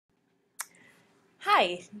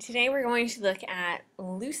Hi, today we're going to look at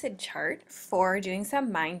LucidChart for doing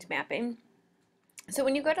some mind mapping. So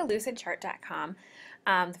when you go to lucidchart.com,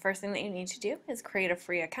 the first thing that you need to do is create a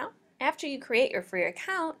free account. After you create your free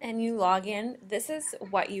account and you log in, this is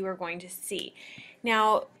what you are going to see.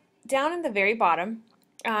 Now, down at the very bottom,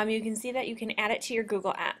 you can see that you can add it to your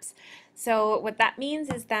Google Apps. So what that means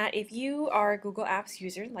is that if you are a Google Apps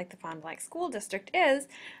user, like the Fond du Lac School District is,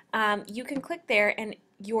 you can click there and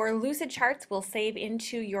your Lucid Charts will save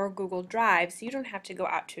into your Google Drive, so you don't have to go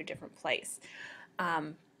out to a different place.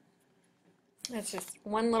 That's just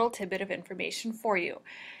one little tidbit of information for you.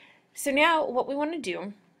 So now what we want to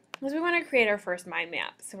do is we want to create our first mind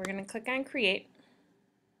map. So we're going to click on Create,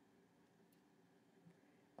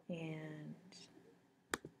 and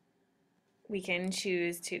we can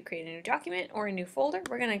choose to create a new document or a new folder.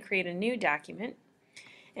 We're going to create a new document.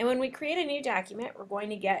 And when we create a new document, we're going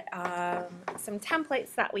to get some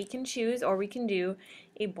templates that we can choose, or we can do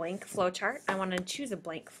a blank flowchart. I want to choose a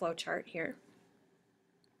blank flowchart here.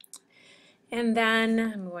 And then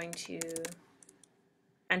I'm going to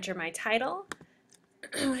enter my title.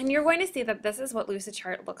 And you're going to see that this is what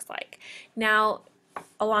LucidChart looks like. Now,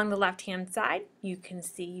 along the left-hand side, you can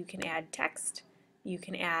see you can add text, you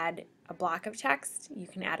can add a block of text, you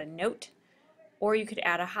can add a note, or you could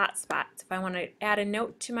add a hotspot. So if I want to add a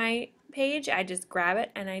note to my page, I just grab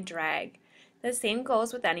it and I drag. The same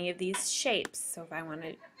goes with any of these shapes. So if I want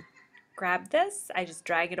to grab this, I just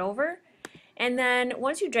drag it over. And then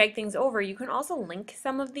once you drag things over, you can also link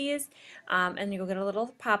some of these, and you'll get a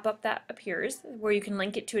little pop-up that appears where you can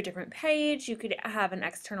link it to a different page. You could have an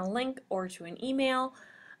external link or to an email,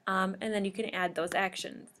 and then you can add those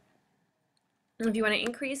actions. If you want to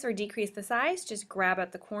increase or decrease the size, just grab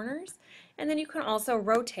at the corners, and then you can also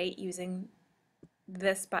rotate using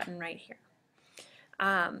this button right here.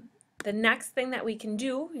 The next thing that we can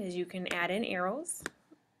do is you can add in arrows.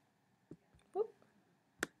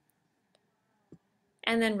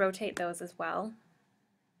 And then rotate those as well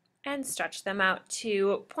and stretch them out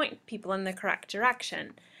to point people in the correct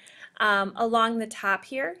direction. Along the top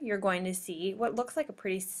here, you're going to see what looks like a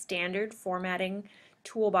pretty standard formatting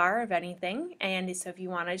toolbar of anything, and so if you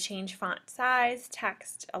want to change font size,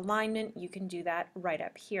 text, alignment, you can do that right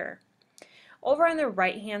up here. Over on the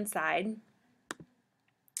right hand side,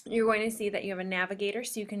 you're going to see that you have a navigator,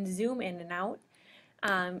 so you can zoom in and out.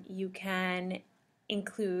 You can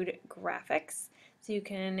include graphics, so you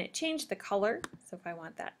can change the color. So if I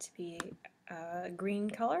want that to be a green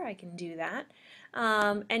color, I can do that,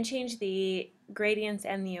 and change the gradients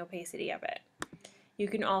and the opacity of it. You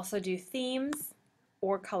can also do themes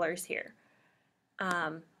or colors here.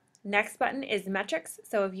 Next button is metrics,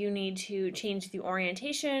 so if you need to change the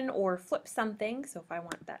orientation or flip something, so if I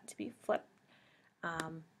want that to be flipped,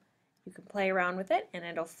 you can play around with it and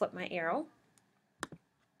it'll flip my arrow.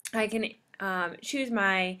 I can choose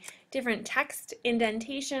my different text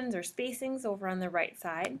indentations or spacings over on the right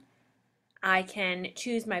side. I can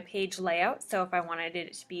choose my page layout, so if I wanted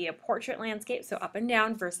it to be a portrait landscape, so up and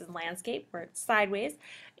down versus landscape where it's sideways,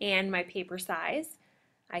 and my paper size,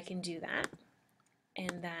 I can do that.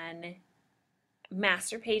 And then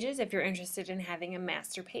master pages, if you're interested in having a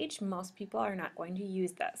master page, most people are not going to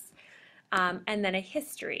use this. And then a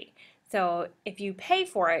history. So if you pay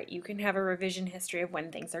for it, you can have a revision history of when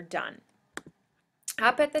things are done.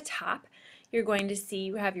 Up at the top, you're going to see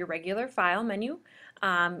you have your regular file menu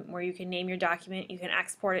where you can name your document, you can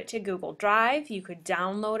export it to Google Drive, you could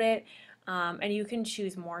download it, and you can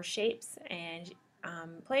choose more shapes and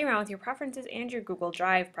play around with your preferences and your Google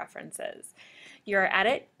Drive preferences. Your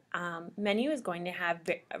edit menu is going to have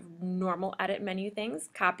normal edit menu things,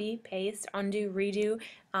 copy, paste, undo, redo,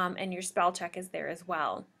 and your spell check is there as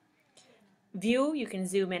well. View, you can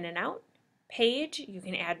zoom in and out. Page, you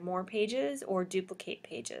can add more pages or duplicate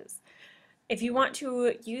pages. If you want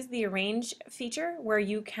to use the arrange feature where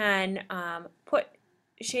you can put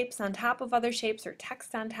shapes on top of other shapes or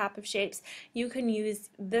text on top of shapes, you can use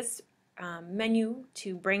this menu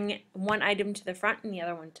to bring one item to the front and the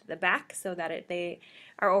other one to the back so that they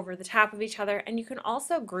are over the top of each other, and you can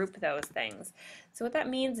also group those things. So what that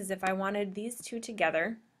means is if I wanted these two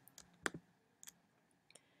together,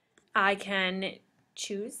 I can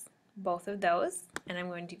choose both of those, and I'm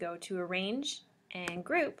going to go to arrange and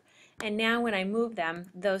group, and now when I move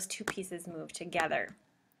them, those two pieces move together.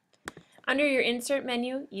 Under your insert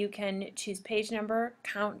menu, you can choose page number,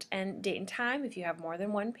 count, and date and time if you have more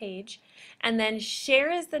than one page. And then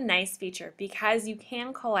share is the nice feature because you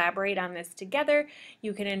can collaborate on this together.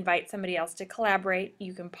 You can invite somebody else to collaborate.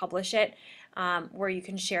 You can publish it where you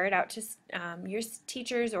can share it out to your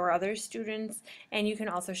teachers or other students, and you can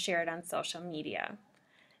also share it on social media.